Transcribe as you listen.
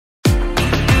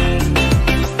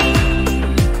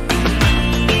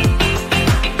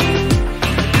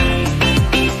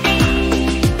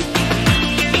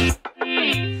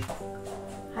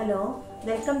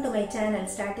channel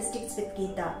Statistics with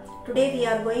Geetha. Today we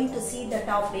are going to see the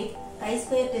topic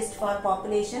chi-square test for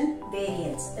population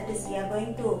variance. That is, we are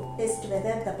going to test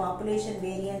whether the population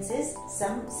variance is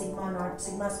some sigma naught,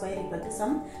 sigma square equal to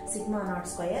some sigma naught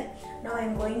square. Now I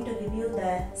am going to give you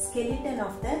the skeleton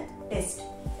of the test.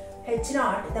 H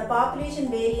naught, the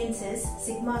population variance is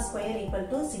sigma square equal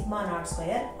to sigma naught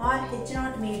square, or H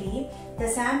naught may be the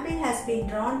sample has been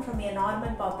drawn from a normal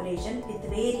population with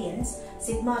variance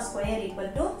sigma square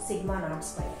equal to sigma naught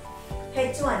square.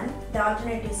 H1, the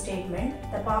alternative statement,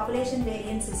 the population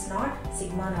variance is not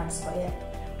sigma naught square,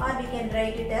 or we can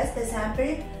write it as the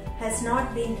sample has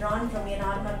not been drawn from a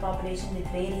normal population with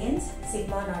variance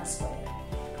sigma naught square.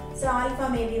 So alpha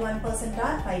may be 1%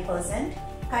 or 5%.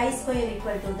 Chi-square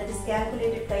equal to, that is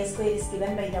calculated chi-square is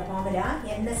given by the formula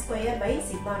n square by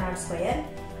sigma naught square.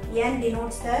 N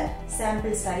denotes the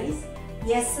sample size,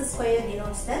 S square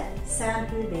denotes the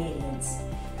sample variance,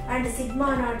 and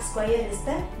sigma naught square is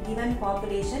the given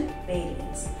population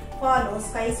variance. Follows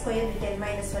chi-square with n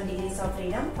minus 1 degrees of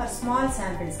freedom for small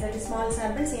samples, that is small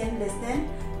samples n less than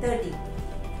 30,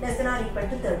 less than or equal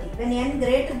to 30. When n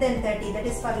greater than 30, that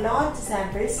is for large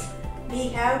samples, we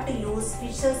have to use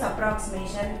Fisher's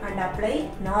approximation and apply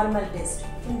normal test.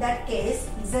 In that case,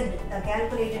 Z, the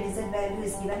calculated Z value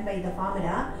is given by the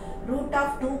formula root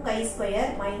of 2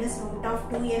 chi-square minus root of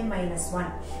 2n minus 1.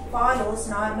 Follows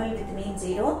normal with mean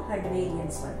 0 and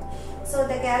variance 1. So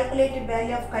the calculated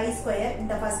value of chi-square in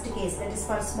the first case, that is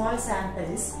for small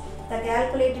samples, the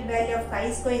calculated value of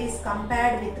chi-square is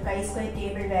compared with chi-square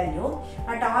table value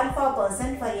at alpha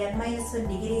 % for n minus 1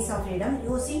 degrees of freedom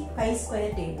using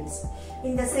chi-square tables.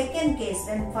 In the second case,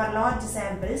 when for large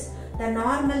samples, the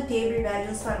normal table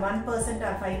values for 1%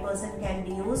 or 5% can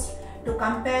be used to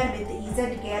compare with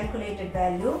Z calculated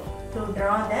value to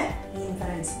draw the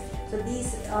inference. So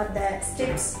these are the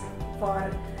steps for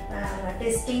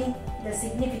testing the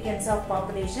significance of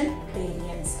population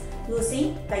variance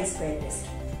using chi-square test.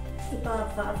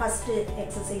 First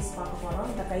exercise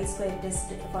the chi-square test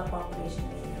for population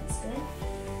variance.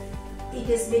 It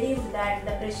is believed that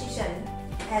the precision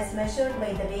as measured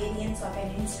by the variance of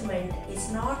an instrument is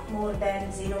not more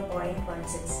than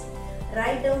 0.16.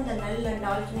 Write down the null and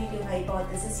alternative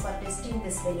hypothesis for testing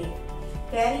this belief.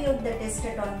 Carry out the test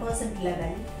at 1%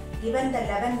 level given the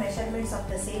 11 measurements of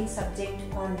the same subject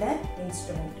on the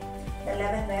instrument. The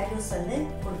 11 values are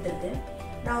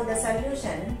now the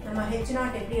solution, H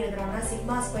naught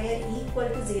sigma square equal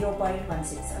to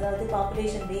 0.16. That is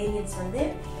population variance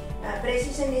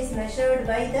precision is measured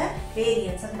by the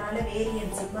variance. That's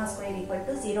variance sigma square equal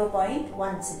to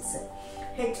 0.16.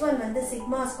 H1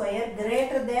 sigma square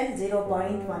greater than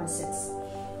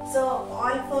 0.16. So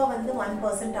alpha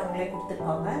 1%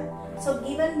 So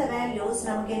given the values,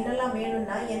 n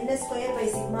square by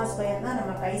sigma square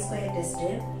na chi-square test.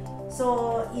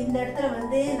 So in that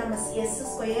S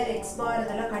square x bar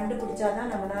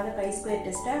chi-square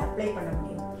test apply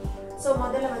So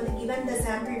given the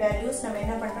sample values,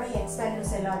 x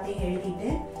values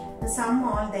the sum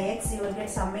all the x, you will get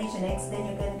summation x, then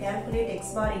you can calculate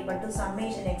x bar equal to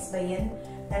summation x by n,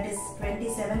 that is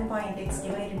 27.x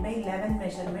divided by 11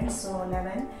 measurements, so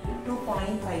 11,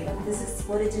 2.5, this is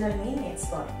original mean x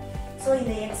bar. So in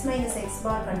the x minus x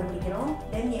bar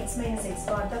then x minus x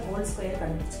bar the whole square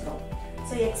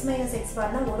So x minus x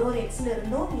bar na one x in the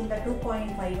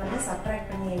 2.5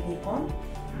 subtract in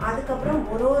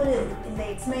the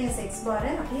x minus x bar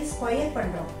square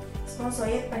So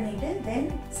square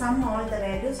then sum all the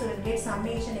values, so you will get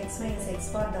summation x minus x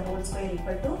bar the whole square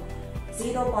equal to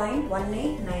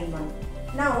 0.1891.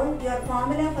 Now your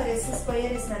formula for S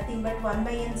square is nothing but 1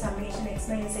 by n summation x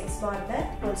minus x bar the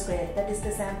whole square, that is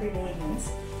the sample variance.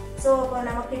 So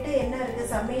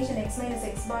summation x minus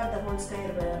x bar the whole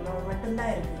square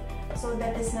so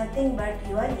that is nothing but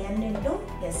your n into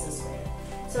S square.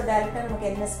 So directly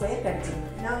n square.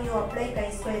 Now you apply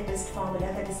chi-square test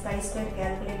formula, that is chi-square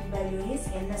calculated value is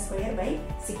n square by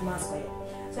sigma square.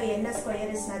 So n square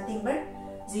is nothing but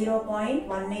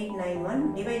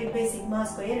 0.1891 divided by sigma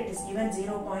square, it is given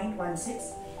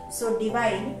 0.16. So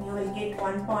divide, you will get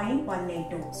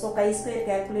 1.182. So chi-square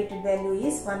calculated value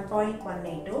is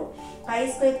 1.182.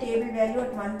 Chi-square table value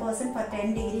at 1% for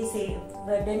 10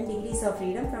 degrees of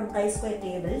freedom from chi-square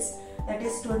tables, that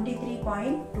is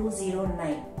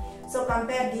 23.209. So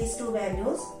compare these two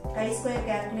values. Chi-square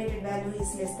calculated value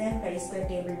is less than chi-square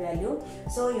table value.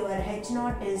 So your H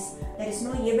naught is, there is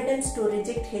no evidence to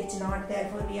reject H naught,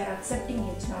 therefore we are accepting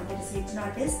H naught, that is H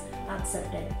naught is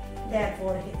accepted.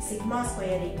 Therefore sigma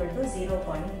square equal to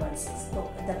 0.16.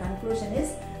 So the conclusion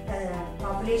is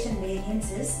population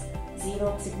variance is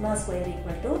sigma square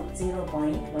equal to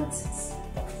 0.16.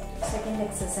 Second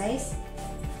exercise,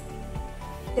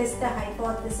 test the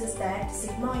hypothesis that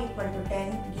sigma equal to 10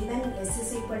 given S is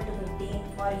equal to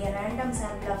 15 for a random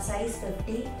sample of size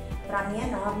 50 from a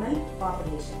normal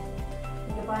population.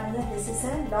 This is a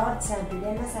large sample.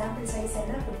 Sample size is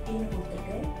 15.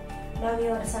 Now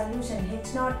your solution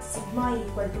H0 sigma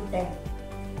equal to 10.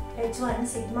 H1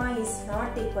 sigma is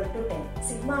not equal to 10.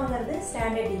 Sigma is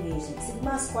standard deviation.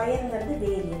 Sigma square is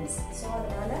variance. So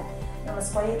we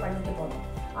square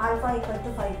alpha equal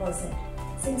to 5%.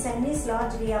 Since n is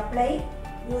large, we apply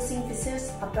using Fisher's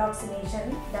approximation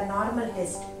the normal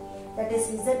test. That is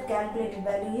Z calculated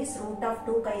value is root of 2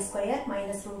 chi square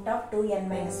minus root of 2n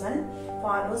minus 1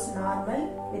 follows normal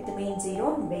with mean 0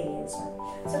 variance 1.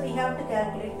 So we have to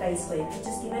calculate chi square, which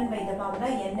is given by the formula n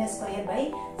square by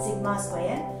sigma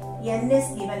square. N is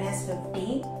given as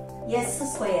 15. S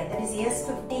square, that is S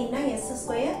 15 na S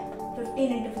square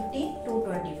 15 into 15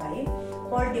 225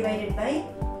 all divided by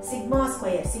sigma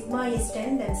square. Sigma is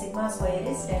 10, then sigma square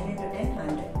is 10 into 10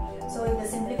 100. So if the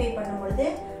simplify பண்ணும்போது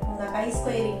chi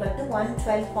square equal to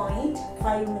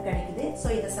 112.5 கிடைக்குது. So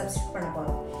இத substitute பண்ண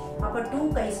போறோம். அப்ப 2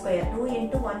 chi square 2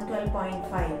 into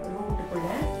 112.5 root குள்ள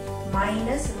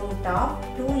minus root of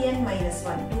 2n minus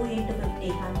 1 2 into 50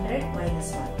 100 minus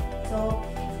 1. So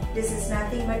this is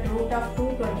nothing but root of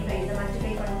 225. இத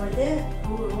multiply பண்ணும்போது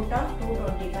root of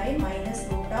 225 minus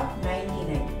root of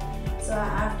 99. So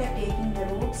after taking the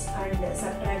roots and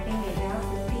subtracting, we have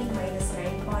 15 minus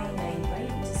 9.95,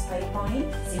 which is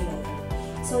 5.05.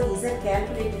 So Z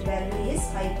calculated value is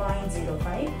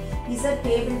 5.05. Z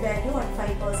table value at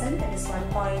 5%, that is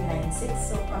 1.96.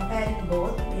 So comparing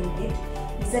both, we will get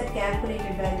Z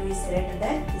calculated value is greater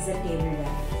than Z table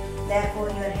value. Therefore,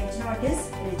 your H0 is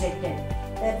rejected.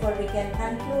 Therefore, we can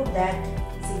conclude that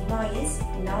sigma is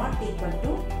not equal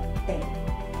to 10.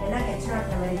 When H0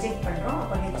 we reject பண்றோம்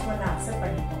அப்ப H1 accept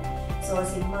பண்ணிப்போம். So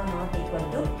sigma not equal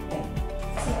to 10.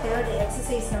 See third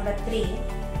exercise number 3.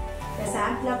 The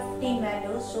sample of 15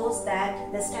 values shows that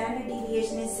the standard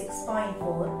deviation is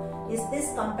 6.4. Is this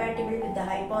compatible with the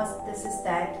hypothesis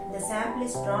that the sample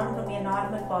is drawn from a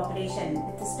normal population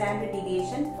with the standard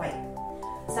deviation 5?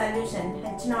 Solution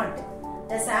H0.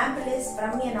 The sample is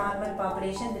from a normal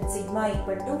population with sigma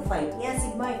equal to 5. Yeah,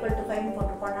 sigma equal to 5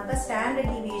 போட்டுக்கோனாக்க standard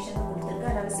deviation கொடுத்திருக்கு,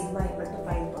 அதனால sigma equal to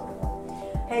 5 போட்டுக்கோம்.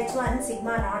 H1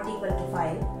 sigma not equal to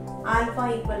 5, alpha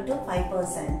equal to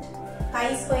 5%. Chi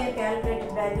square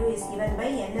calculated value is given by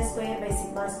n square by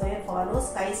sigma square follows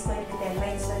chi square with n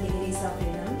minus 1 degrees of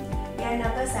freedom.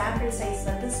 ஏன்னாக்க sample size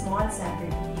வந்து small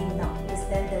sample 15 தான், less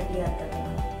than 30 or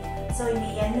 31. So இந்த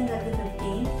n ங்கிறது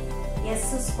 15. S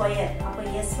square, அப்போ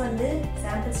S வந்து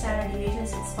sample standard deviation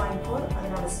 6.4,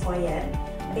 அதனோட square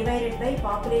divided by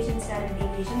population standard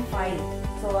deviation 5.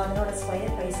 So அதனோட square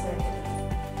 5 square.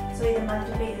 So இதை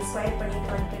multiply, இது square பண்ணிட்டு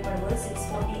multiply பண்ணும்போது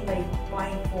 614 by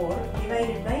 0.4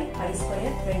 divided by 5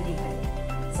 square 25.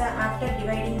 So after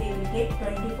dividing we will get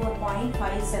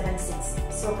 24.576.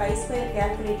 So chi square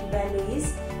calculated value is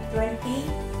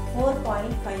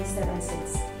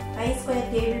 24.576. Chi square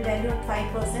table value at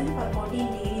 5% for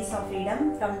 14 degrees of freedom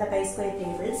from the chi square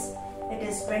tables. It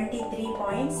is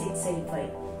 23.685.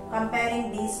 Comparing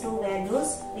these two values,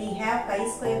 we have chi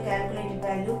square calculated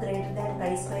value greater than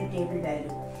chi square table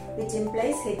value, which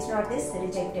implies H0 is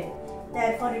rejected.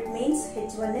 Therefore, it means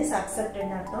H1 is accepted.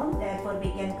 Therefore, we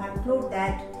can conclude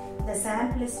that the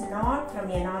sample is not from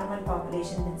a normal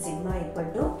population with sigma equal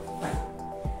to 1.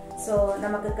 So,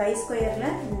 நமக்கு chi square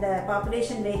இந்த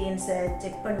population variance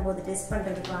check பண்ணும்போது test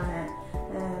பண்றதுக்கான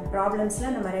problemsல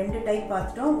நம்ம ரெண்டு type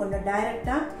பார்த்துட்டோம். ஒன்னு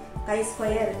டைரக்ட்டா chi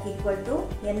square equal to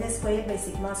n square by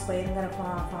sigma squareங்கற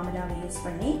ஃபார்முலாவை யூஸ்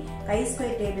பண்ணி chi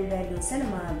square table values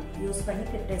நம்ம யூஸ் பண்ணி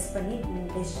டெஸ்ட் பண்ணி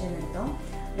டெசிஷன் எடுத்தோம்.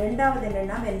 ரெண்டாவது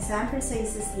என்னன்னா when sample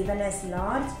size is given as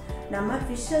large, நம்ம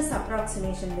Fisher's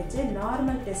approximation வச்சு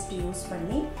normal test யூஸ்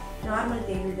பண்ணி normal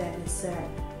table values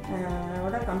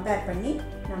ஓட கம்பேர் பண்ணி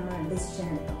நம்ம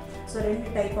டெசிஷன் எடுத்தோம். ஸோ ரெண்டு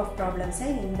டைப் ஆஃப் ப்ராப்ளம்ஸை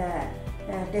இந்த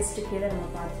டெஸ்ட்டு கீழே நம்ம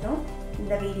பார்த்துட்டோம்.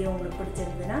 இந்த வீடியோ உங்களுக்கு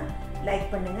பிடிச்சிருந்ததுன்னா லைக்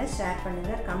பண்ணுங்கள், ஷேர்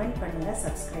பண்ணுங்கள், கமெண்ட் பண்ணுங்கள்,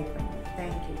 சப்ஸ்கிரைப் பண்ணுங்கள்.